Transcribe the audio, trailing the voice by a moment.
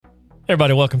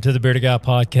Everybody, welcome to the Bearded Guy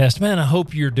Podcast. Man, I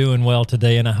hope you're doing well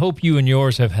today, and I hope you and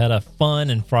yours have had a fun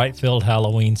and fright-filled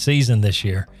Halloween season this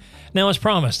year. Now, as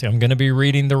promised, I'm going to be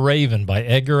reading The Raven by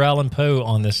Edgar Allan Poe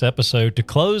on this episode to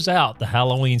close out the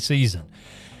Halloween season.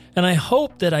 And I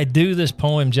hope that I do this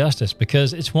poem justice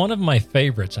because it's one of my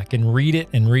favorites. I can read it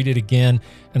and read it again,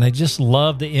 and I just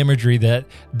love the imagery that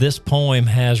this poem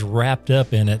has wrapped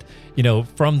up in it, you know,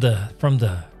 from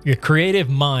the creative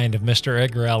mind of Mr.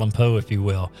 Edgar Allan Poe, if you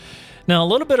will. Now, a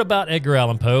little bit about Edgar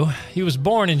Allan Poe. He was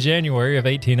born in January of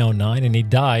 1809, and he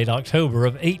died October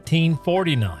of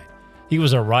 1849. He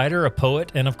was a writer, a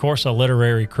poet, and of course a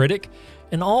literary critic.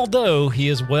 And although he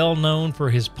is well known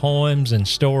for his poems and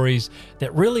stories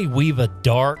that really weave a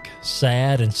dark,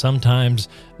 sad, and sometimes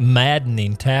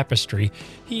maddening tapestry,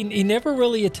 he never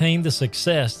really attained the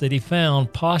success that he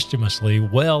found posthumously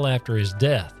well after his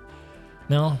death.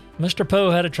 Now, Mr.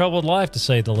 Poe had a troubled life, to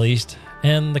say the least,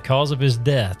 and the cause of his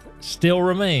death still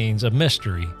remains a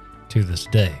mystery to this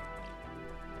day.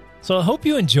 So I hope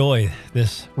you enjoy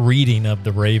this reading of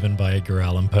The Raven by Edgar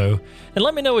Allan Poe, and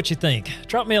let me know what you think.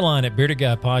 Drop me a line at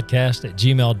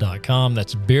beardedguypodcast@gmail.com.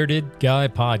 That's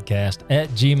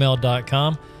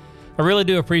beardedguypodcast@gmail.com. I really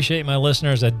do appreciate my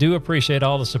listeners. I do appreciate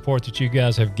all the support that you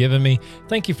guys have given me.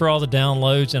 Thank you for all the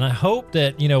downloads, and I hope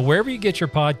that, you know, wherever you get your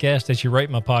podcast, that you rate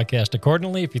my podcast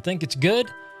accordingly. If you think it's good,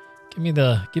 give me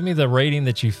the rating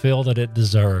that you feel that it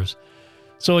deserves.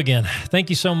 So again, thank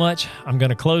you so much. I'm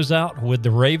going to close out with The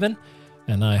Raven,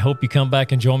 and I hope you come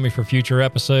back and join me for future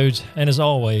episodes. And as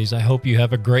always, I hope you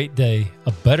have a great day,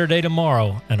 a better day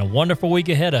tomorrow, and a wonderful week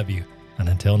ahead of you. And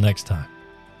until next time.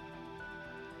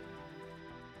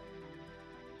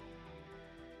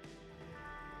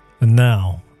 And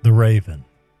now, The Raven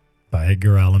by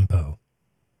Edgar Allan Poe.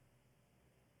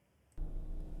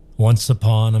 Once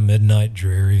upon a midnight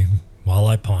dreary, while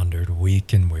I pondered,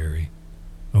 weak and weary,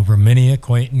 over many a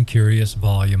quaint and curious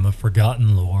volume of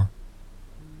forgotten lore,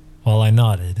 while I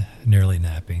nodded, nearly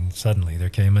napping, suddenly there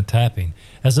came a tapping,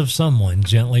 as of someone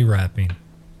gently rapping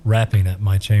at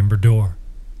my chamber door.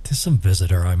 "'Tis some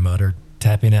visitor," I muttered,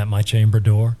 tapping at my chamber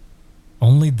door.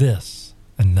 "Only this,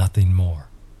 and nothing more."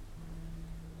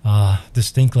 Ah,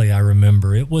 distinctly I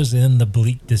remember, it was in the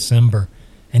bleak December,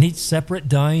 and each separate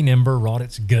dying ember wrought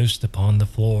its ghost upon the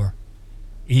floor.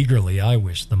 Eagerly I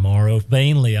wished the morrow,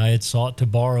 vainly I had sought to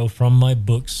borrow from my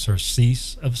books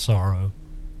surcease of sorrow.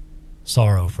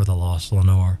 Sorrow for the lost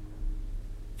Lenore,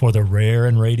 for the rare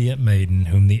and radiant maiden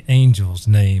whom the angels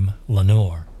name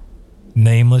Lenore,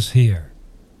 nameless here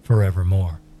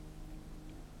forevermore.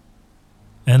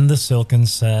 And the silken,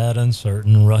 sad,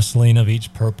 uncertain rustling of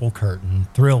each purple curtain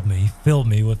thrilled me, filled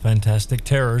me with fantastic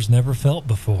terrors never felt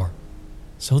before,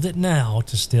 so that now,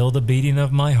 to still the beating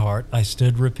of my heart, I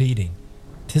stood repeating,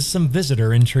 "'Tis some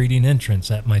visitor entreating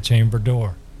entrance at my chamber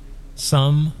door.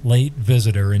 Some late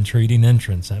visitor entreating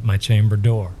entrance at my chamber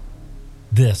door.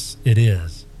 This it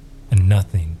is, and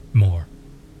nothing more."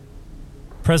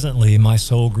 Presently my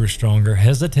soul grew stronger,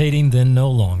 hesitating then no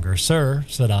longer. "Sir,"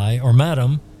 said I, "or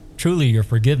madam, truly your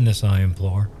forgiveness I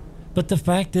implore. But the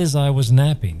fact is I was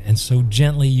napping, and so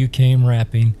gently you came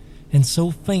rapping, and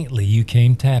so faintly you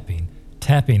came tapping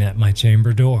at my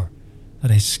chamber door,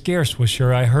 that I scarce was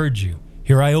sure I heard you.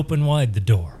 Here I open wide the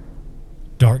door.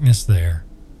 Darkness there,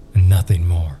 and nothing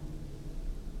more."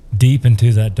 Deep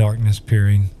into that darkness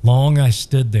peering, long I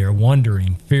stood there,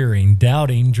 wondering, fearing,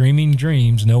 doubting, dreaming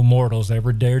dreams no mortals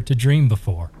ever dared to dream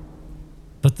before.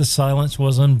 But the silence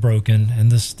was unbroken,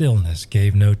 and the stillness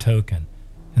gave no token,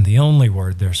 and the only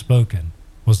word there spoken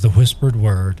was the whispered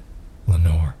word,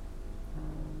 "Lenore."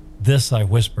 This I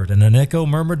whispered, and an echo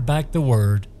murmured back the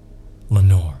word,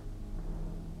 "Lenore."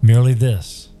 Merely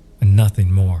this, and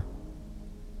nothing more.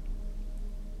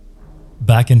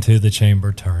 Back into the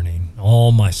chamber turning,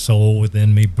 all my soul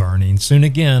within me burning, soon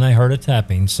again I heard a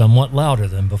tapping somewhat louder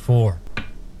than before.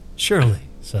 "Surely,"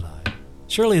 said I,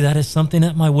 "surely that is something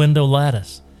at my window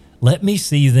lattice. Let me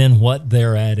see then what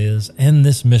thereat is, and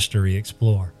this mystery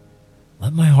explore.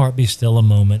 Let my heart be still a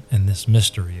moment, and this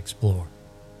mystery explore.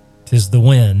 'Tis the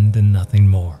wind, and nothing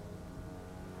more."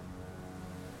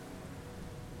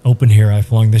 Open here I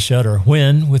flung the shutter,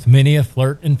 when, with many a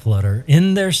flirt and flutter,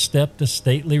 in there stepped a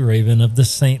stately raven of the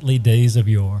saintly days of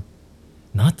yore.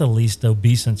 Not the least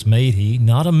obeisance made he,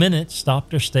 not a minute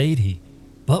stopped or stayed he,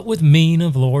 but with mien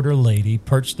of lord or lady,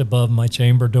 perched above my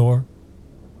chamber door.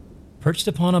 Perched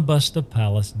upon a bust of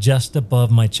Pallas, just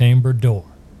above my chamber door.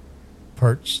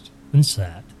 Perched and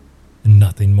sat, and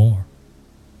nothing more.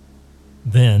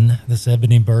 Then this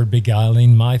ebony bird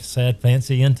beguiling my sad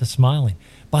fancy into smiling,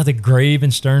 by the grave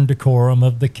and stern decorum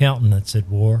of the countenance it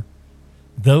wore,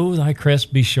 Though thy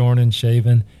crest be shorn and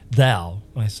shaven, thou,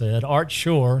 I said, art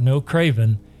sure no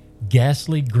craven,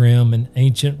 ghastly, grim, and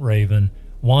ancient raven,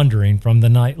 wandering from the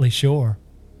nightly shore.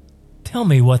 Tell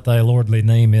me what thy lordly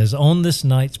name is on this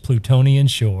night's Plutonian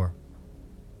shore.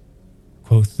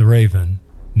 Quoth the raven,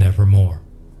 nevermore.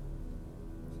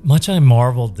 Much I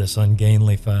marveled this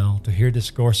ungainly fowl, to hear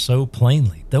discourse so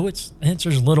plainly, though its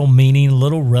answers little meaning,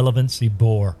 little relevancy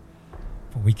bore.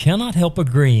 For we cannot help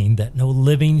agreeing that no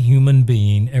living human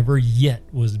being ever yet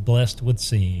was blessed with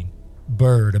seeing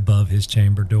bird above his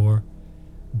chamber door,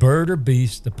 bird or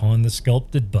beast upon the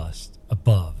sculpted bust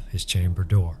above his chamber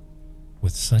door,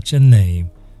 with such a name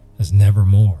as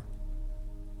nevermore.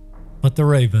 But the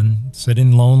raven,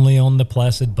 sitting lonely on the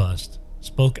placid bust,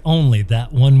 spoke only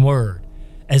that one word,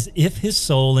 as if his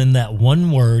soul in that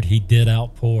one word he did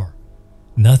outpour.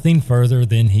 Nothing further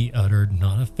than he uttered,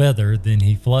 not a feather than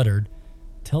he fluttered,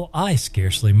 till I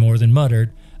scarcely more than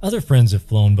muttered, other friends have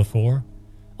flown before.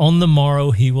 On the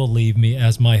morrow he will leave me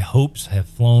as my hopes have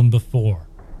flown before.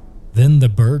 Then the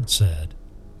bird said,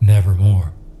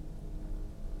 nevermore.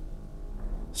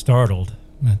 Startled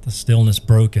at the stillness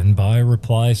broken by a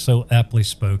reply so aptly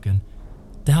spoken,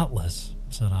 doubtless,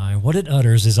 said I, what it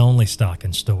utters is only stock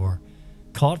and store,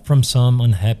 caught from some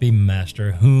unhappy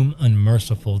master, whom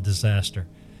unmerciful disaster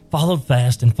followed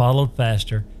fast and followed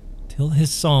faster, till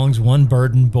his songs one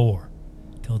burden bore,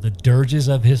 till the dirges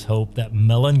of his hope that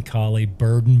melancholy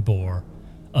burden bore,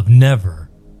 of never,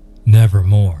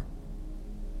 nevermore.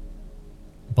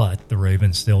 But the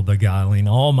raven still beguiling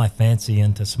all my fancy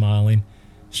into smiling,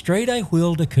 straight I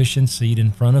wheeled a cushioned seat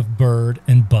in front of bird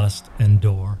and bust and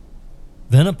door.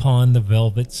 Then upon the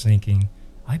velvet sinking,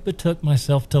 I betook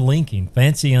myself to linking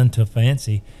fancy unto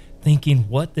fancy, thinking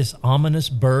what this ominous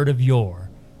bird of yore,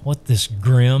 what this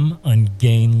grim,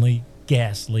 ungainly,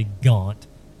 ghastly, gaunt,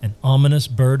 and ominous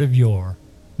bird of yore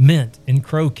meant in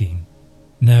croaking,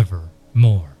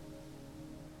 nevermore.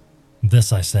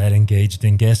 This I sat engaged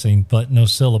in guessing, but no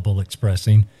syllable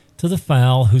expressing, to the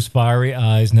fowl whose fiery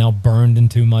eyes now burned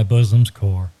into my bosom's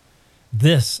core.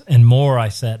 This and more I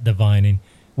sat divining,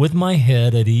 with my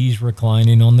head at ease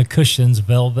reclining on the cushion's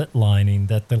velvet lining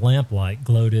that the lamplight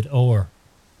gloated o'er,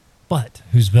 but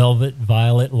whose velvet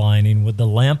violet lining with the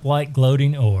lamplight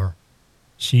gloating o'er,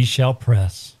 she shall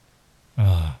press,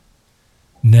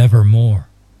 nevermore.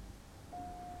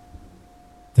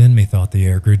 Then methought the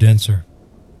air grew denser,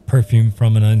 perfume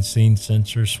from an unseen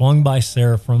censer, swung by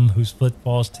seraphim whose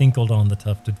footfalls tinkled on the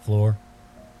tufted floor.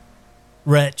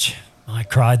 Wretch, I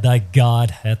cried, thy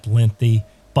God hath lent thee,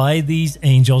 by these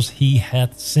angels he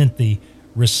hath sent thee,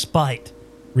 respite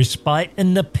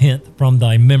and nepenthe from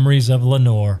thy memories of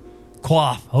Lenore.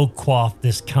 Quaff, oh quaff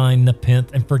this kind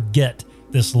nepenthe, and forget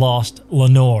this lost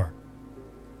Lenore.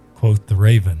 Quoth the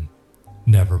raven,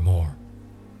 nevermore.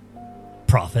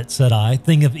 Prophet, said I,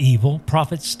 thing of evil,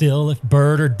 prophet still, if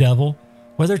bird or devil,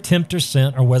 whether tempter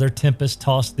sent or whether tempest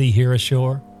tossed thee here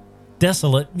ashore,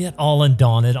 desolate yet all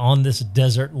undaunted, on this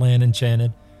desert land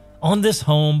enchanted, on this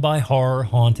home by horror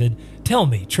haunted, tell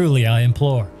me, truly I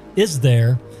implore, is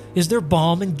there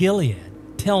balm in Gilead?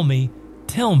 Tell me,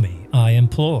 I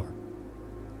implore.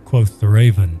 Quoth the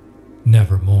raven,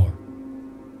 nevermore.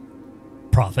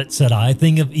 Prophet, said I,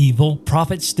 thing of evil,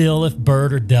 prophet still, if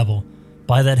bird or devil,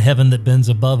 by that heaven that bends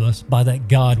above us, by that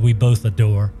God we both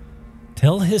adore,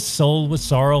 tell his soul with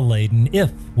sorrow laden,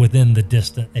 if within the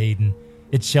distant Aidenn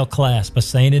it shall clasp a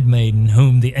sainted maiden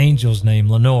whom the angels name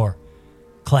Lenore,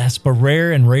 clasp a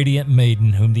rare and radiant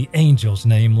maiden whom the angels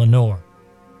name Lenore.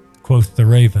 Quoth the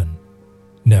raven,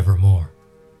 nevermore.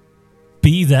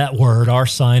 Be that word our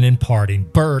sign in parting,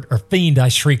 bird or fiend, I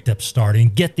shrieked upstarting,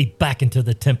 get thee back into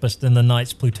the tempest in the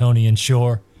night's Plutonian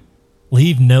shore.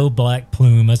 Leave no black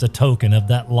plume as a token of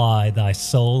that lie thy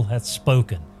soul hath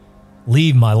spoken.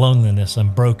 Leave my loneliness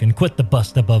unbroken, quit the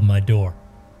bust above my door.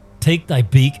 Take thy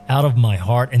beak out of my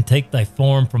heart, and take thy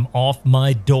form from off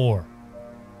my door.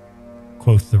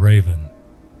 Quoth the raven,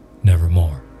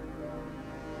 nevermore.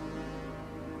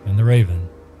 And the raven,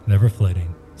 never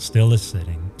flitting, still is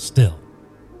sitting,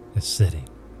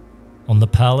 on the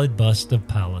pallid bust of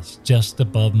Pallas just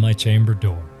above my chamber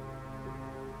door.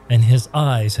 And his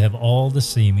eyes have all the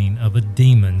seeming of a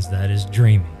demon's that is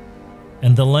dreaming,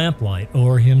 and the lamplight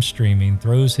o'er him streaming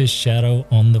throws his shadow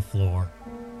on the floor.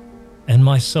 And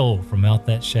my soul from out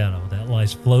that shadow that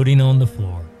lies floating on the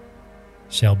floor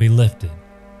shall be lifted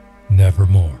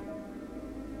nevermore.